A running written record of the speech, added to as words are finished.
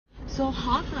so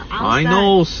hot outside. I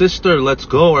know, sister, let's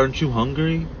go. Aren't you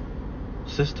hungry?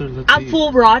 Sister, let's I'm eat.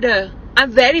 full, brother.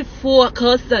 I'm very full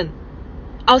person.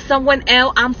 Or someone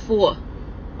else, I'm full.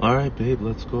 Alright, babe,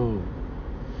 let's go.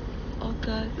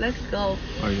 Okay, let's go.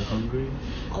 Are you hungry?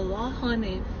 A lot,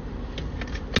 honey.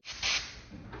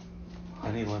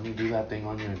 Honey, let me do that thing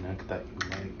on your neck that you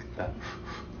like. That.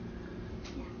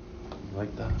 You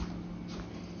like that?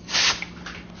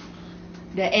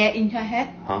 The air in your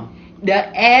head? Huh?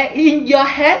 The air in your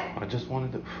head? I just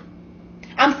wanted to.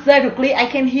 I'm seriously, I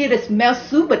can hear the smell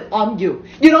super on you.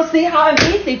 You don't see how I'm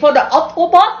busy for the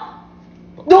October?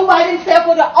 Do buy and sell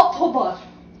for the October.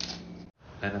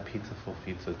 And a pizza for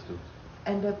pizza too.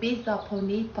 And the pizza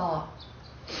pony paw.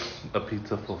 A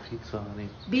pizza for pizza, honey.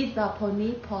 Pizza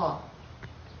pony paw.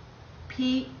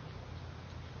 Pizza.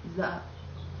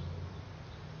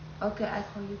 Okay, I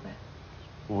call you back.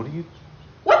 What are you?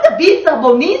 What the pizza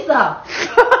bonita?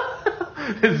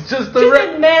 It's just the She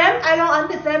said, ma'am, I don't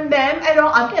understand, ma'am, I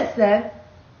don't understand.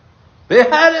 They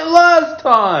had it last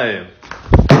time.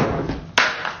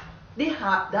 They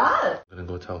have that. I'm gonna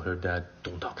go tell her dad,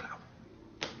 don't talk loud.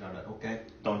 Rồi, ok.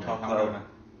 Don't talk Không loud. đâu nè.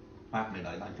 Phát này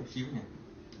đợi lại chút xíu nha.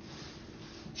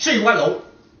 Xì qua lỗ.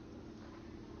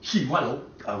 Xì qua lỗ.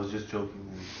 I was just joking.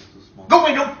 It was just a small. Đúng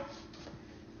hay đúng?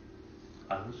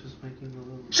 I was just making a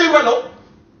little. Xì qua lỗ.